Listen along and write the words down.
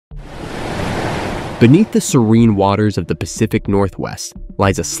Beneath the serene waters of the Pacific Northwest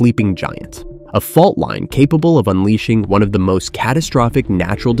lies a sleeping giant, a fault line capable of unleashing one of the most catastrophic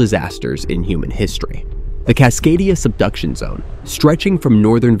natural disasters in human history. The Cascadia Subduction Zone, stretching from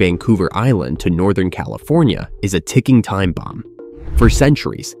Northern Vancouver Island to Northern California, is a ticking time bomb. For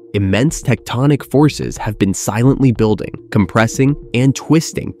centuries, immense tectonic forces have been silently building, compressing, and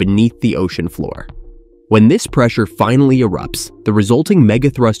twisting beneath the ocean floor. When this pressure finally erupts, the resulting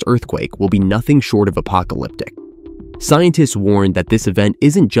megathrust earthquake will be nothing short of apocalyptic. Scientists warn that this event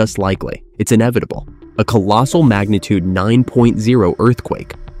isn't just likely, it's inevitable. A colossal magnitude 9.0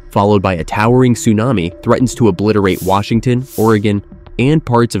 earthquake, followed by a towering tsunami, threatens to obliterate Washington, Oregon, and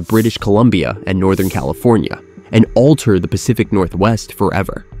parts of British Columbia and Northern California, and alter the Pacific Northwest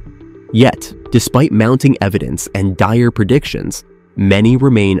forever. Yet, despite mounting evidence and dire predictions, many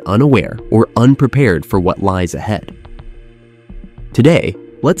remain unaware or unprepared for what lies ahead. Today,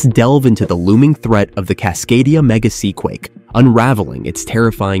 let's delve into the looming threat of the Cascadia mega-seaquake, unraveling its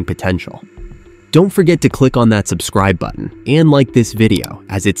terrifying potential. Don't forget to click on that subscribe button and like this video,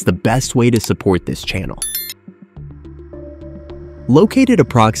 as it's the best way to support this channel. Located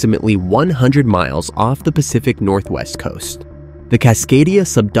approximately 100 miles off the Pacific Northwest coast, the Cascadia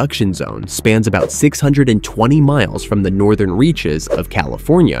Subduction Zone spans about 620 miles from the northern reaches of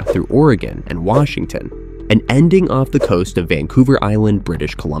California through Oregon and Washington, and ending off the coast of Vancouver Island,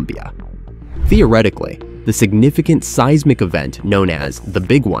 British Columbia. Theoretically, the significant seismic event known as the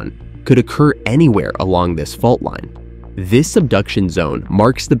Big One could occur anywhere along this fault line. This subduction zone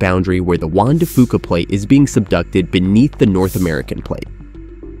marks the boundary where the Juan de Fuca plate is being subducted beneath the North American plate.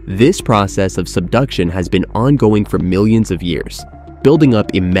 This process of subduction has been ongoing for millions of years, building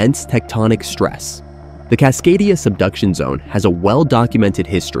up immense tectonic stress. The Cascadia Subduction Zone has a well-documented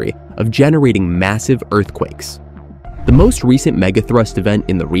history of generating massive earthquakes. The most recent megathrust event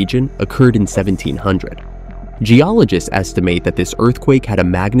in the region occurred in 1700. Geologists estimate that this earthquake had a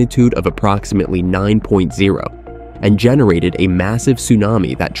magnitude of approximately 9.0 and generated a massive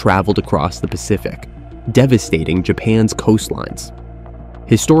tsunami that traveled across the Pacific, devastating Japan's coastlines.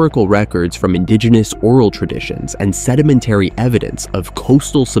 Historical records from indigenous oral traditions and sedimentary evidence of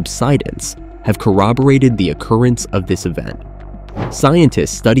coastal subsidence have corroborated the occurrence of this event.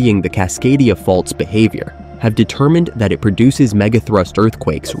 Scientists studying the Cascadia Fault's behavior have determined that it produces megathrust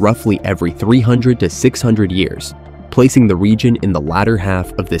earthquakes roughly every 300 to 600 years, placing the region in the latter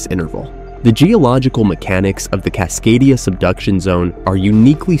half of this interval. The geological mechanics of the Cascadia Subduction Zone are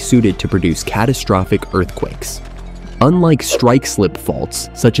uniquely suited to produce catastrophic earthquakes. Unlike strike-slip faults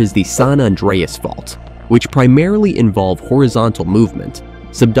such as the San Andreas Fault, which primarily involve horizontal movement,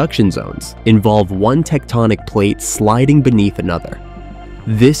 subduction zones involve one tectonic plate sliding beneath another.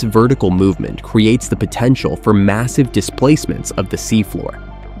 This vertical movement creates the potential for massive displacements of the seafloor,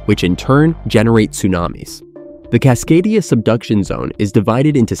 which in turn generate tsunamis. The Cascadia Subduction Zone is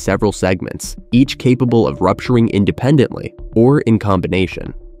divided into several segments, each capable of rupturing independently or in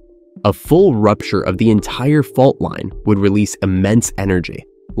combination. A full rupture of the entire fault line would release immense energy,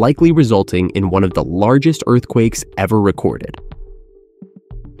 likely resulting in one of the largest earthquakes ever recorded.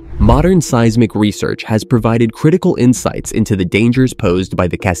 Modern seismic research has provided critical insights into the dangers posed by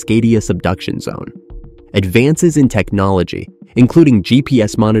the Cascadia Subduction Zone. Advances in technology, including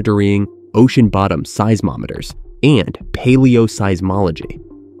GPS monitoring, ocean bottom seismometers, and paleoseismology,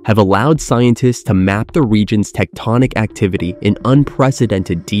 have allowed scientists to map the region's tectonic activity in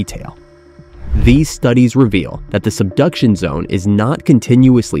unprecedented detail. These studies reveal that the subduction zone is not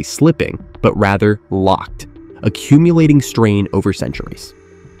continuously slipping, but rather locked, accumulating strain over centuries.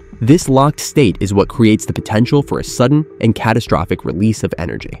 This locked state is what creates the potential for a sudden and catastrophic release of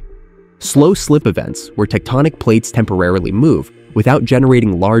energy. Slow slip events, where tectonic plates temporarily move without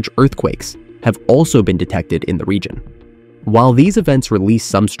generating large earthquakes, have also been detected in the region. While these events release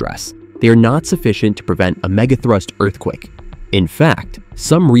some stress, they are not sufficient to prevent a megathrust earthquake. In fact,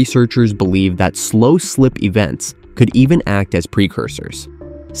 some researchers believe that slow slip events could even act as precursors,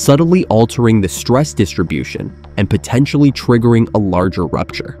 subtly altering the stress distribution and potentially triggering a larger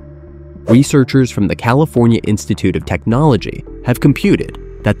rupture. Researchers from the California Institute of Technology have computed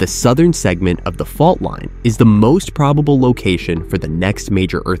that the southern segment of the fault line is the most probable location for the next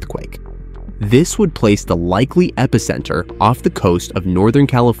major earthquake. This would place the likely epicenter off the coast of Northern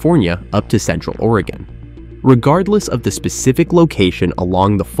California up to Central Oregon. Regardless of the specific location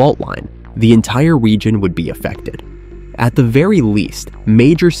along the fault line, the entire region would be affected. At the very least,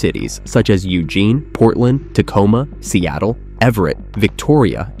 major cities such as Eugene, Portland, Tacoma, Seattle, Everett,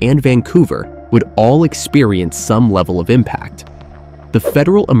 Victoria, and Vancouver would all experience some level of impact. The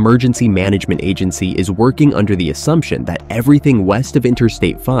Federal Emergency Management Agency is working under the assumption that everything west of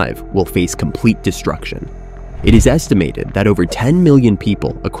Interstate 5 will face complete destruction. It is estimated that over 10 million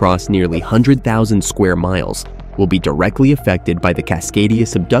people across nearly 100,000 square miles will be directly affected by the Cascadia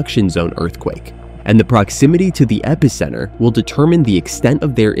Subduction Zone earthquake, and the proximity to the epicenter will determine the extent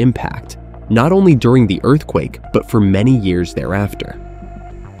of their impact, not only during the earthquake, but for many years thereafter.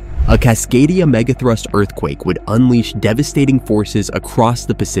 A Cascadia megathrust earthquake would unleash devastating forces across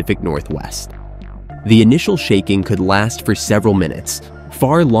the Pacific Northwest. The initial shaking could last for several minutes,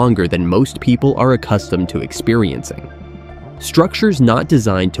 far longer than most people are accustomed to experiencing. Structures not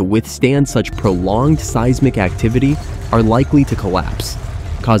designed to withstand such prolonged seismic activity are likely to collapse,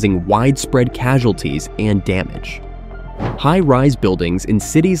 causing widespread casualties and damage. High-rise buildings in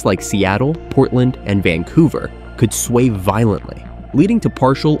cities like Seattle, Portland, and Vancouver could sway violently, leading to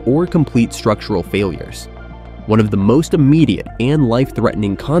partial or complete structural failures. One of the most immediate and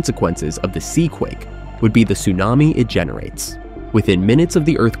life-threatening consequences of the seaquake would be the tsunami it generates. Within minutes of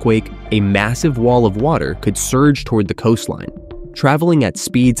the earthquake, a massive wall of water could surge toward the coastline, traveling at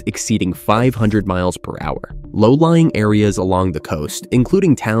speeds exceeding 500 miles per hour. Low-lying areas along the coast,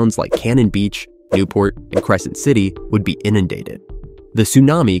 including towns like Cannon Beach, Newport, and Crescent City, would be inundated. The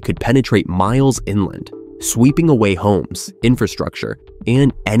tsunami could penetrate miles inland, sweeping away homes, infrastructure,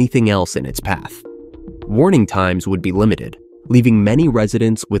 and anything else in its path. Warning times would be limited, leaving many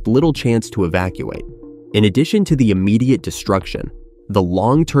residents with little chance to evacuate. In addition to the immediate destruction, the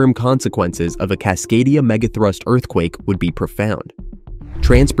long-term consequences of a Cascadia megathrust earthquake would be profound.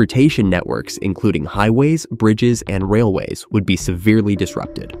 Transportation networks, including highways, bridges, and railways, would be severely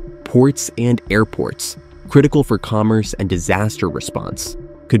disrupted. Ports and airports, critical for commerce and disaster response,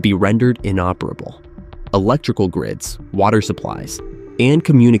 could be rendered inoperable. Electrical grids, water supplies, and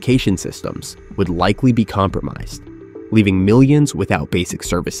communication systems would likely be compromised, leaving millions without basic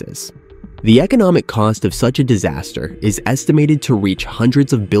services. The economic cost of such a disaster is estimated to reach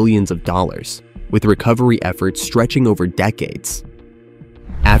hundreds of billions of dollars, with recovery efforts stretching over decades.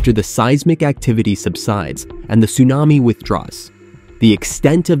 After the seismic activity subsides and the tsunami withdraws, the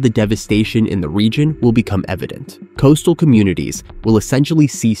extent of the devastation in the region will become evident. Coastal communities will essentially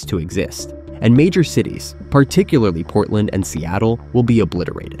cease to exist, and major cities, particularly Portland and Seattle, will be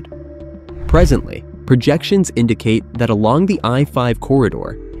obliterated. Presently, projections indicate that along the I-5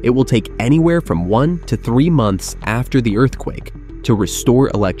 corridor, it will take anywhere from 1 to 3 months after the earthquake to restore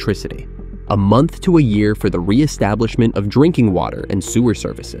electricity, a month to a year for the re-establishment of drinking water and sewer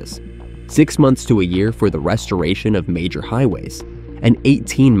services, 6 months to a year for the restoration of major highways, and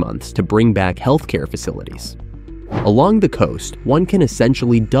 18 months to bring back healthcare facilities. Along the coast, one can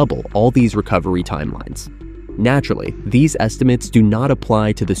essentially double all these recovery timelines. Naturally, these estimates do not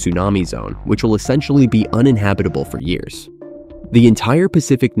apply to the tsunami zone, which will essentially be uninhabitable for years. The entire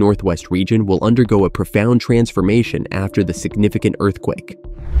Pacific Northwest region will undergo a profound transformation after the significant earthquake.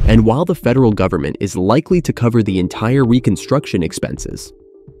 And while the federal government is likely to cover the entire reconstruction expenses,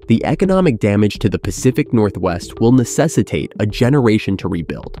 the economic damage to the Pacific Northwest will necessitate a generation to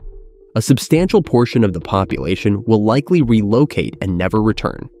rebuild. A substantial portion of the population will likely relocate and never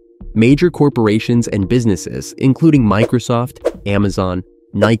return. Major corporations and businesses, including Microsoft, Amazon,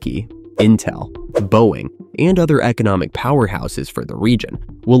 Nike, Intel, Boeing, and other economic powerhouses for the region,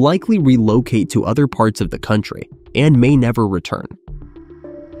 will likely relocate to other parts of the country and may never return.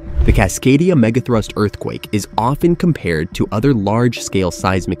 The Cascadia megathrust earthquake is often compared to other large-scale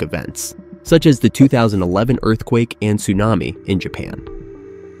seismic events, such as the 2011 earthquake and tsunami in Japan.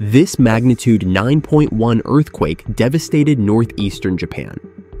 This magnitude 9.1 earthquake devastated northeastern Japan,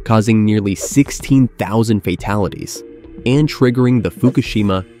 causing nearly 16,000 fatalities and triggering the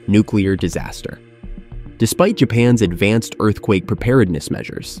Fukushima nuclear disaster. Despite Japan's advanced earthquake preparedness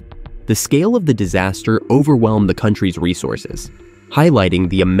measures, the scale of the disaster overwhelmed the country's resources, highlighting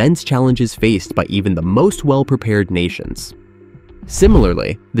the immense challenges faced by even the most well-prepared nations.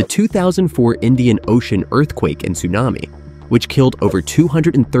 Similarly, the 2004 Indian Ocean earthquake and tsunami, which killed over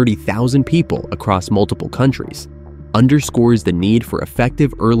 230,000 people across multiple countries, underscores the need for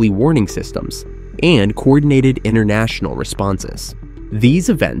effective early warning systems and coordinated international responses. These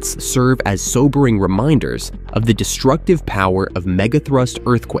events serve as sobering reminders of the destructive power of megathrust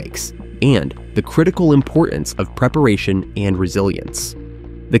earthquakes and the critical importance of preparation and resilience.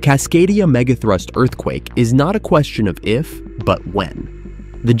 The Cascadia megathrust earthquake is not a question of if, but when.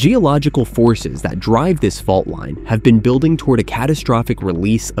 The geological forces that drive this fault line have been building toward a catastrophic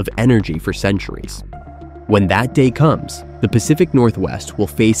release of energy for centuries. When that day comes, the Pacific Northwest will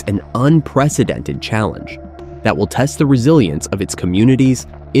face an unprecedented challenge that will test the resilience of its communities,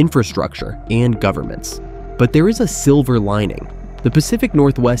 infrastructure, and governments. But there is a silver lining. The Pacific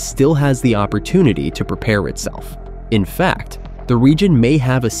Northwest still has the opportunity to prepare itself. In fact, the region may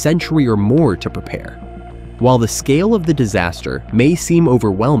have a century or more to prepare. While the scale of the disaster may seem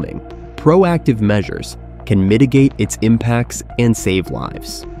overwhelming, proactive measures can mitigate its impacts and save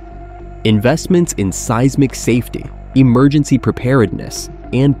lives. Investments in seismic safety, emergency preparedness,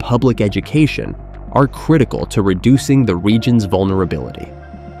 and public education are critical to reducing the region's vulnerability.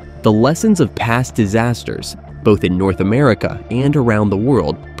 The lessons of past disasters, both in North America and around the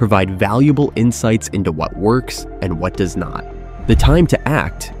world, provide valuable insights into what works and what does not. The time to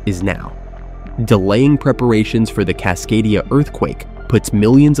act is now. Delaying preparations for the Cascadia earthquake puts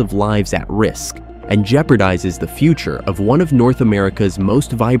millions of lives at risk and jeopardizes the future of one of North America's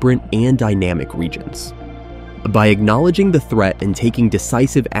most vibrant and dynamic regions. By acknowledging the threat and taking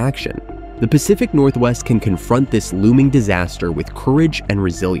decisive action, the Pacific Northwest can confront this looming disaster with courage and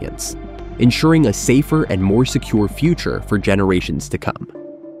resilience, ensuring a safer and more secure future for generations to come.